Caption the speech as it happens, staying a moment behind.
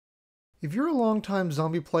If you're a longtime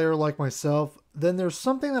zombie player like myself, then there's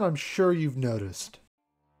something that I'm sure you've noticed.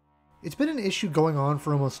 It's been an issue going on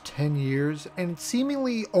for almost 10 years, and it's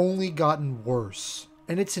seemingly only gotten worse.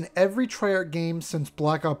 And it's in every Treyarch game since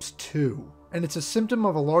Black Ops 2, and it's a symptom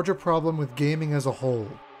of a larger problem with gaming as a whole.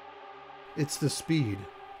 It's the speed.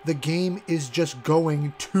 The game is just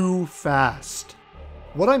going too fast.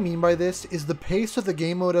 What I mean by this is the pace of the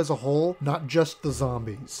game mode as a whole, not just the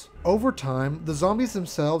zombies. Over time, the zombies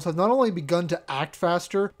themselves have not only begun to act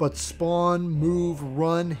faster, but spawn, move,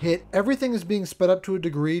 run, hit, everything is being sped up to a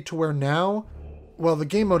degree to where now, well, the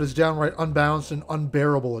game mode is downright unbalanced and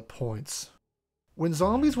unbearable at points. When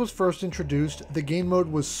Zombies was first introduced, the game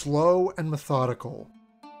mode was slow and methodical.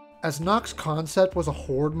 As Nox's concept was a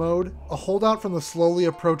horde mode, a holdout from the slowly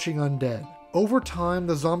approaching undead. Over time,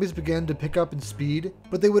 the zombies began to pick up in speed,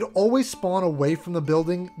 but they would always spawn away from the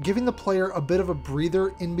building, giving the player a bit of a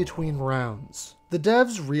breather in between rounds. The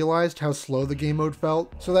devs realized how slow the game mode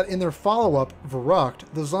felt, so that in their follow-up,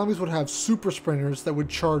 Verrucht, the zombies would have super sprinters that would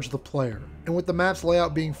charge the player. And with the map's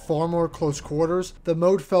layout being far more close quarters, the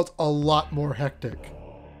mode felt a lot more hectic.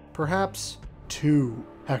 Perhaps too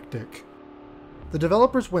hectic. The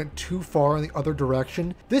developers went too far in the other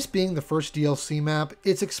direction. This being the first DLC map,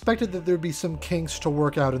 it's expected that there'd be some kinks to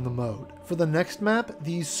work out in the mode. For the next map,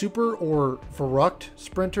 these super or Verrucht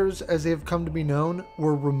sprinters, as they have come to be known,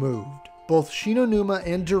 were removed. Both Shinonuma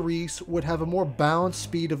and Derice would have a more balanced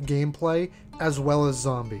speed of gameplay, as well as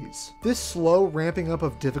zombies. This slow ramping up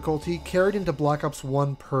of difficulty carried into Black Ops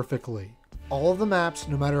 1 perfectly. All of the maps,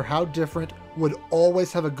 no matter how different, would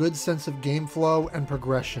always have a good sense of game flow and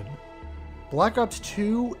progression. Black Ops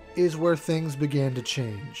 2 is where things began to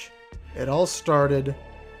change. It all started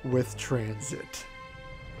with transit.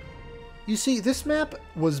 You see, this map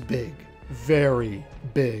was big. Very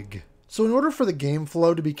big. So in order for the game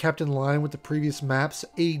flow to be kept in line with the previous maps,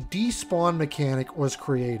 a despawn mechanic was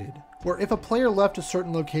created, where if a player left a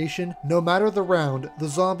certain location, no matter the round, the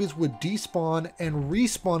zombies would despawn and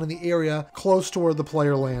respawn in the area close to where the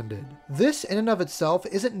player landed. This in and of itself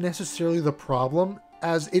isn't necessarily the problem,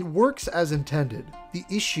 as it works as intended. The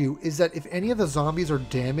issue is that if any of the zombies are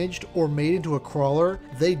damaged or made into a crawler,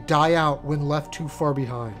 they die out when left too far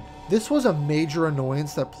behind. This was a major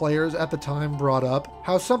annoyance that players at the time brought up,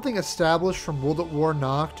 how something established from World at War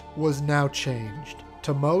Nacht was now changed.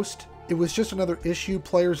 To most, it was just another issue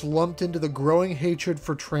players lumped into the growing hatred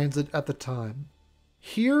for transit at the time.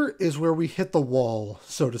 Here is where we hit the wall,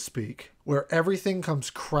 so to speak, where everything comes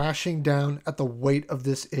crashing down at the weight of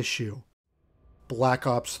this issue. Black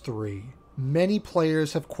Ops 3. Many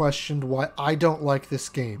players have questioned why I don't like this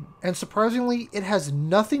game, and surprisingly, it has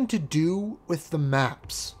nothing to do with the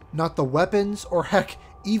maps, not the weapons, or heck,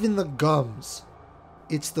 even the gums.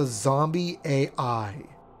 It's the zombie AI,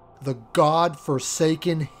 the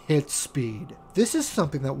god-forsaken hit speed. This is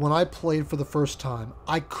something that when I played for the first time,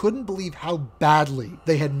 I couldn't believe how badly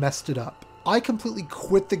they had messed it up. I completely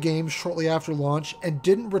quit the game shortly after launch and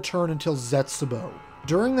didn't return until Zetsubo.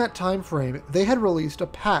 During that time frame, they had released a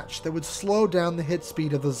patch that would slow down the hit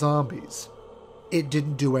speed of the zombies. It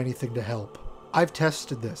didn't do anything to help. I've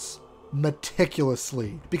tested this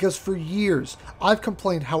meticulously because for years I've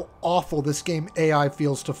complained how awful this game AI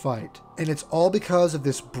feels to fight, and it's all because of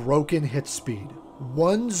this broken hit speed.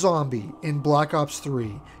 One zombie in Black Ops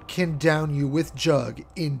 3 can down you with Jug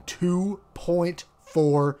in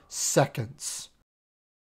 2.4 seconds.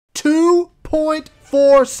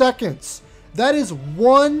 2.4 seconds! That is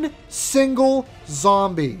one single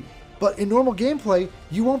zombie. But in normal gameplay,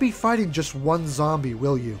 you won't be fighting just one zombie,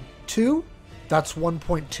 will you? 2? That's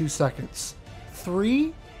 1.2 seconds.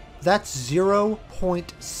 3? That's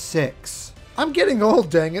 0.6. I'm getting old,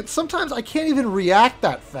 dang it. Sometimes I can't even react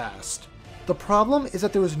that fast. The problem is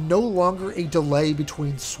that there is no longer a delay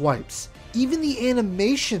between swipes. Even the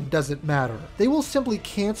animation doesn't matter. They will simply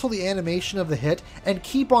cancel the animation of the hit and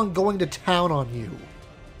keep on going to town on you.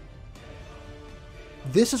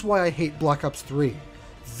 This is why I hate Black Ops 3.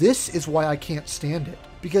 This is why I can't stand it.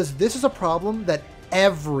 Because this is a problem that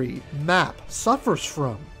every map suffers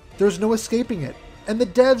from. There's no escaping it. And the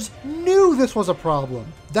devs knew this was a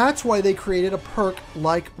problem. That's why they created a perk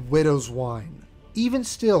like Widow's Wine. Even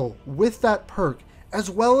still, with that perk, as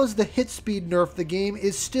well as the hit speed nerf, the game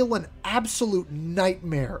is still an absolute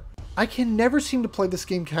nightmare. I can never seem to play this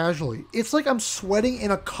game casually. It's like I'm sweating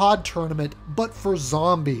in a COD tournament, but for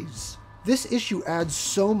zombies. This issue adds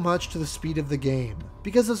so much to the speed of the game,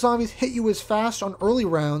 because the zombies hit you as fast on early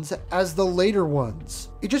rounds as the later ones.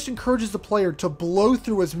 It just encourages the player to blow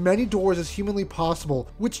through as many doors as humanly possible,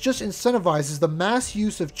 which just incentivizes the mass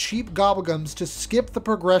use of cheap gobblegums to skip the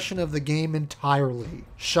progression of the game entirely.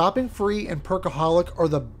 Shopping Free and Perkaholic are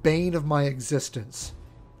the bane of my existence,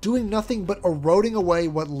 doing nothing but eroding away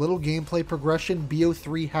what little gameplay progression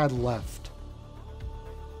BO3 had left.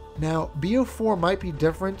 Now, BO4 might be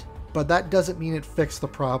different, but that doesn't mean it fixed the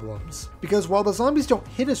problems. Because while the zombies don't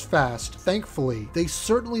hit as fast, thankfully, they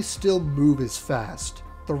certainly still move as fast.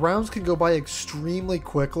 The rounds can go by extremely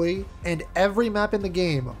quickly, and every map in the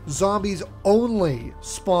game, zombies only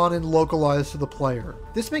spawn and localize to the player.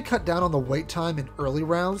 This may cut down on the wait time in early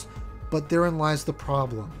rounds, but therein lies the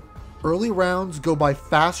problem. Early rounds go by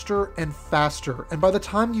faster and faster, and by the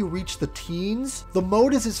time you reach the teens, the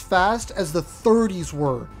mode is as fast as the 30s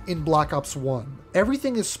were in Black Ops 1.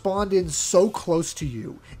 Everything is spawned in so close to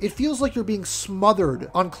you, it feels like you're being smothered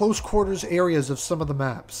on close quarters areas of some of the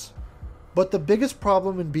maps. But the biggest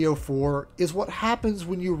problem in BO4 is what happens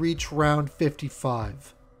when you reach round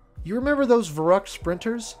 55. You remember those Varrock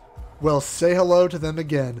sprinters? Well, say hello to them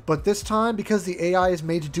again, but this time, because the AI is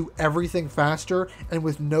made to do everything faster and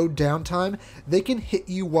with no downtime, they can hit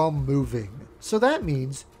you while moving. So that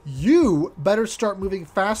means you better start moving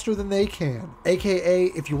faster than they can. AKA,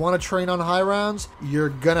 if you want to train on high rounds, you're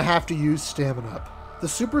gonna have to use stamina up. The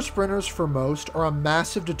super sprinters for most are a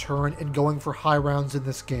massive deterrent in going for high rounds in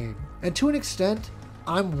this game, and to an extent,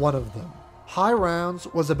 I'm one of them. High rounds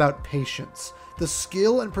was about patience, the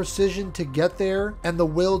skill and precision to get there, and the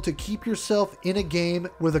will to keep yourself in a game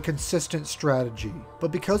with a consistent strategy.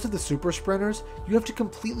 But because of the super sprinters, you have to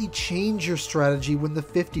completely change your strategy when the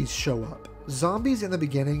 50s show up. Zombies in the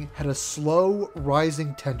beginning had a slow,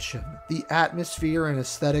 rising tension. The atmosphere and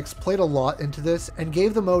aesthetics played a lot into this and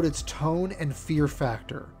gave the mode its tone and fear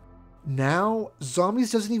factor. Now,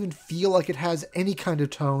 Zombies doesn't even feel like it has any kind of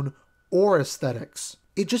tone or aesthetics.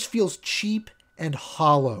 It just feels cheap and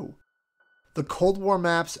hollow. The Cold War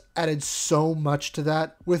maps added so much to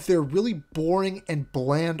that with their really boring and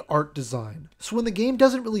bland art design. So when the game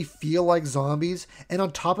doesn't really feel like Zombies, and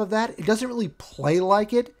on top of that, it doesn't really play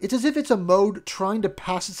like it, it's as if it's a mode trying to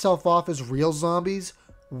pass itself off as real zombies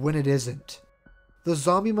when it isn't. The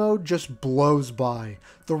zombie mode just blows by.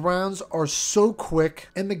 The rounds are so quick,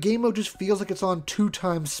 and the game mode just feels like it's on 2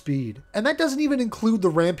 times speed. And that doesn't even include the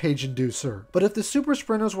Rampage Inducer. But if the super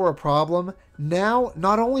sprinters were a problem, now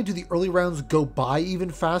not only do the early rounds go by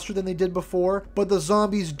even faster than they did before, but the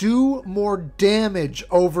zombies do more damage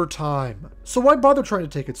over time. So why bother trying to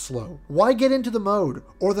take it slow? Why get into the mode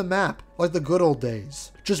or the map like the good old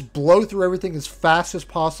days? Just blow through everything as fast as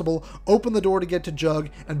possible, open the door to get to Jug,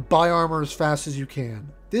 and buy armor as fast as you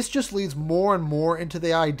can. This just leads more and more into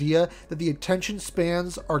the idea that the attention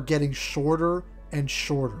spans are getting shorter and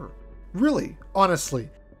shorter. Really, honestly,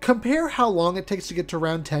 compare how long it takes to get to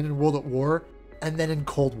round 10 in World at War and then in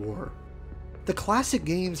Cold War. The classic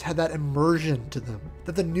games had that immersion to them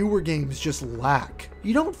that the newer games just lack.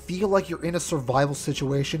 You don't feel like you're in a survival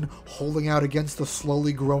situation holding out against the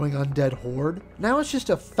slowly growing undead horde. Now it's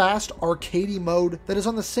just a fast arcadey mode that is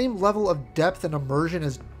on the same level of depth and immersion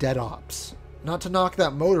as Dead Ops. Not to knock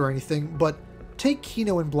that mode or anything, but take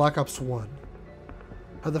Kino in Black Ops 1.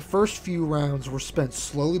 How the first few rounds were spent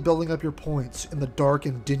slowly building up your points in the dark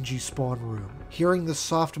and dingy spawn room, hearing the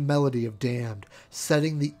soft melody of Damned,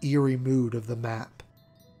 setting the eerie mood of the map.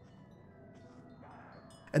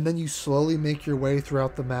 And then you slowly make your way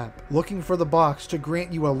throughout the map, looking for the box to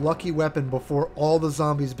grant you a lucky weapon before all the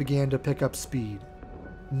zombies began to pick up speed.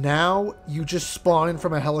 Now, you just spawn in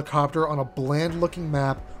from a helicopter on a bland-looking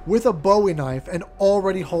map with a Bowie knife and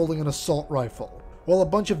already holding an assault rifle, while a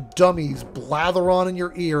bunch of dummies blather on in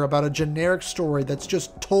your ear about a generic story that's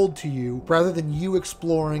just told to you rather than you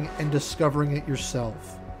exploring and discovering it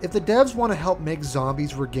yourself. If the devs want to help make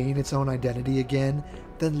Zombies regain its own identity again,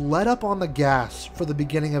 then let up on the gas for the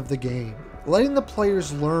beginning of the game, letting the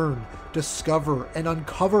players learn, discover, and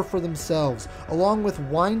uncover for themselves, along with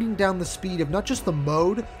winding down the speed of not just the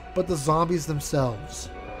mode, but the zombies themselves.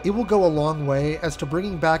 It will go a long way as to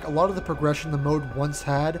bringing back a lot of the progression the mode once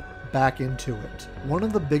had back into it. One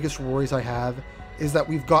of the biggest worries I have is that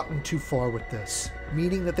we've gotten too far with this,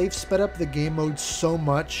 meaning that they've sped up the game mode so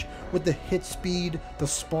much with the hit speed, the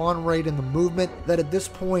spawn rate, and the movement that at this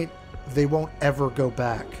point, they won't ever go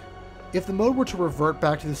back. If the mode were to revert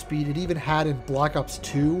back to the speed it even had in Black Ops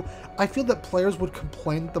 2, I feel that players would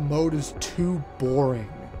complain that the mode is too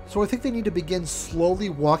boring. So I think they need to begin slowly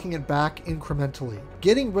walking it back incrementally,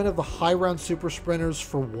 getting rid of the high round super sprinters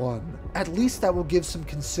for one. At least that will give some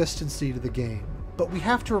consistency to the game. but we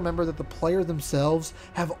have to remember that the player themselves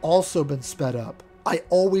have also been sped up. I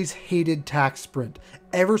always hated tac sprint,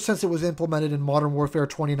 ever since it was implemented in Modern Warfare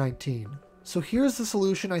 2019. So here's the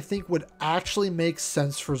solution I think would actually make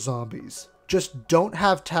sense for zombies. Just don't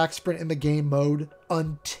have tac sprint in the game mode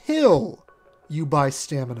until you buy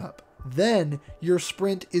Stamina Up. Then your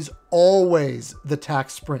sprint is always the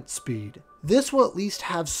tac sprint speed. This will at least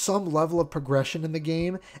have some level of progression in the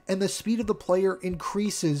game, and the speed of the player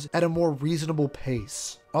increases at a more reasonable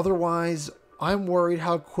pace. Otherwise, I'm worried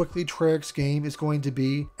how quickly Treyarch's game is going to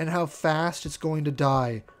be and how fast it's going to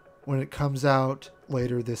die when it comes out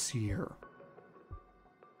later this year.